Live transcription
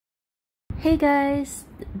Hey guys,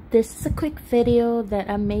 this is a quick video that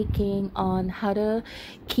I'm making on how to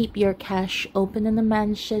keep your cash open in the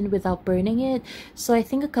mansion without burning it. So I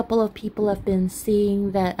think a couple of people have been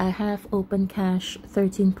seeing that I have open cash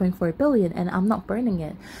 13.4 billion and I'm not burning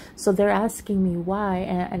it. So they're asking me why,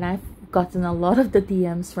 and I've gotten a lot of the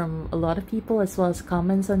DMs from a lot of people as well as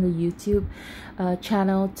comments on the YouTube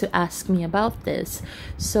channel to ask me about this.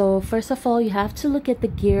 So first of all, you have to look at the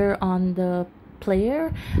gear on the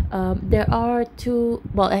player. There are three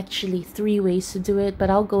ways to do it, but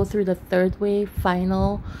I'll go through the third way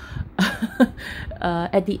final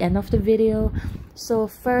at the end of the video. So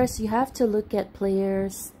first, you have to look at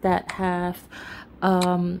players that have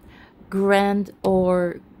Grand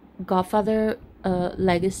or Godfather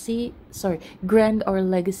Grand or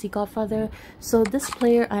Legacy Godfather. So this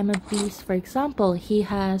player, I'm a Beast, for example, he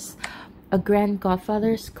has a Grand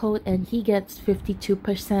Godfather's code and he gets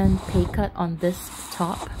 52% pay cut on this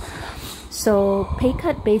top. So pay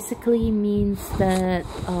cut basically means that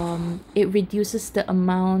it reduces the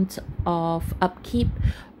amount of upkeep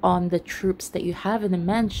on the troops that you have in the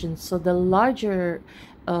mansion. So the larger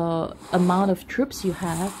amount of troops you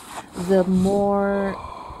have, the more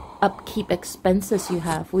upkeep expenses you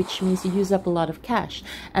have, which means you use up a lot of cash.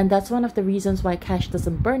 And that's one of the reasons why cash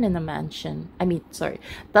doesn't burn in the mansion.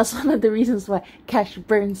 That's one of the reasons why cash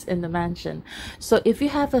burns in the mansion. So if you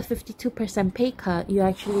have a 52% pay cut, you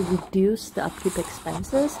actually reduce the upkeep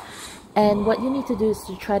expenses, and what you need to do is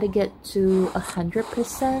to try to get to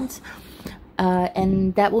 100%,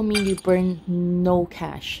 and that will mean you burn no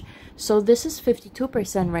cash. So this is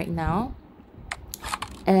 52% right now,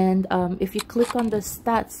 and if you click on the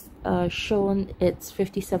stats shown, it's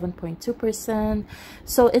 57.2%,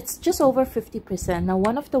 so it's just over 50%. Now,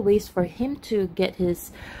 one of the ways for him to get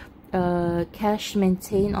his cash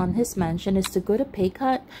maintained on his mansion is to go to pay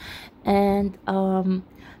cut and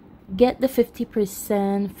get the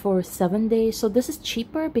 50% for 7 days. So this is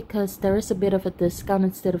cheaper because there is a bit of a discount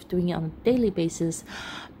instead of doing it on a daily basis.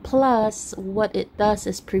 Plus, what it does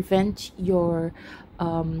is prevent your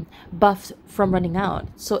buff from running out.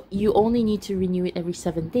 So you only need to renew it every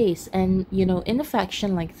 7 days. And you know, in a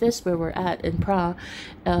faction like this where we're at in Pra,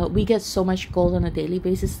 we get so much gold on a daily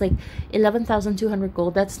basis, like 11,200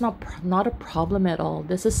 gold. That's not a problem at all.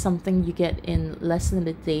 This is something you get in less than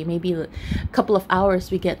a day, maybe a couple of hours.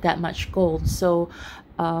 We get that much gold. So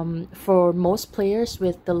for most players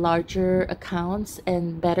with the larger accounts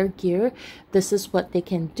and better gear, this is what they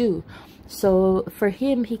can do. So for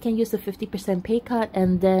him, he can use the 50% pay cut,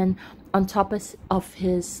 and then on top of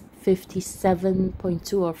his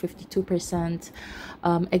 57.2 or 52%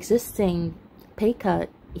 existing pay cut,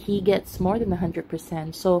 he gets more than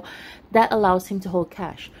 100%. So that allows him to hold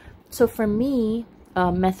cash. So for me,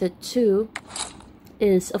 method 2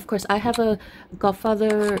 is, of course, I have a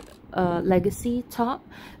Godfather Legacy top.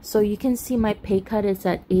 So you can see my pay cut is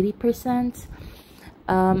at 80%.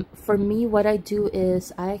 For me, what I do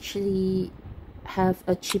is I actually have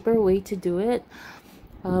a cheaper way to do it.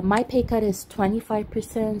 My pay cut is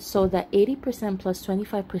 25%, so that 80% plus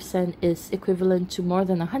 25% is equivalent to more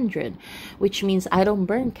than 100, which means I don't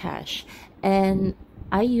burn cash. And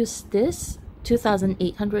I use this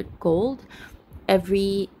 2,800 gold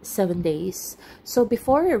every 7 days. So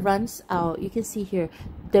before it runs out, you can see here,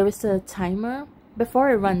 there is a timer. Before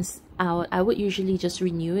it runs out, I would usually just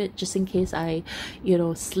renew it, just in case I,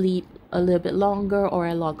 sleep a little bit longer or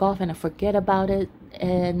I log off and I forget about it,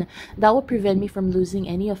 and that will prevent me from losing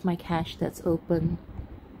any of my cash that's open.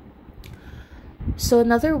 So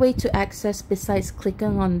another way to access, besides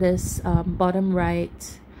clicking on this bottom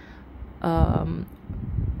right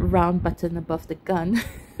round button above the gun,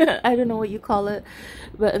 I don't know what you call it,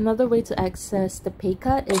 but another way to access the pay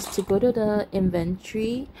cut is to go to the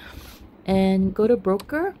inventory and go to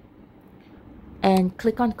broker and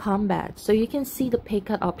click on combat. So you can see the pay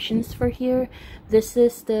cut options for here. This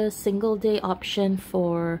is the single day option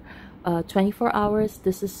for 24 hours.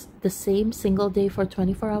 This is the same single day for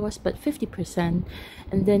 24 hours but 50%,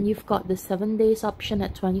 and then you've got the 7 days option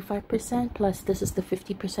at 25%, plus this is the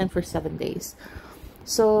 50% for 7 days.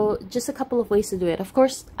 So just a couple of ways to do it. Of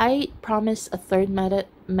course, I promise a third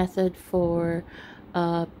method for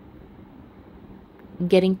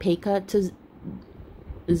getting pay cut to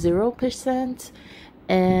 0%,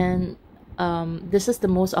 and this is the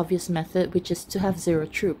most obvious method, which is to have 0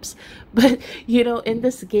 troops. But in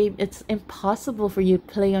this game, it's impossible for you to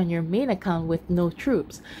play on your main account with no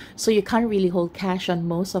troops, so you can't really hold cash on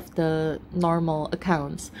most of the normal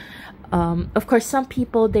accounts. Of course, some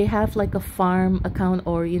people, they have like a farm account,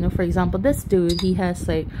 or for example, this dude, he has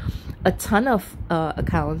like a ton of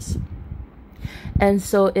accounts. And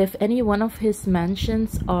so if any one of his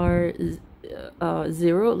mansions are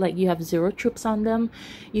zero, like you have zero troops on them,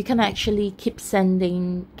 you can actually keep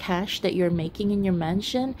sending cash that you're making in your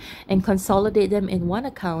mansion and consolidate them in one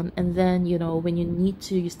account, and then, you know, when you need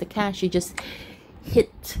to use the cash, you just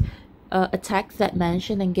hit attack that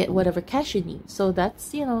mansion and get whatever cash you need. So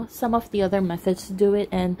that's, you know, some of the other methods to do it.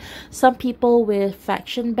 And some people with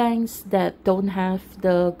faction banks that don't have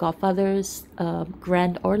the Godfather's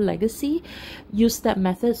Grand or Legacy use that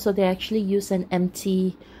method. So they actually use an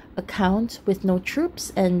empty account with no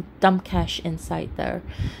troops and dump cash inside there.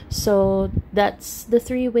 So that's the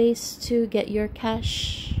 3 ways to get your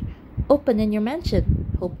cash open in your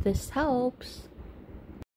mansion. Hope this helps.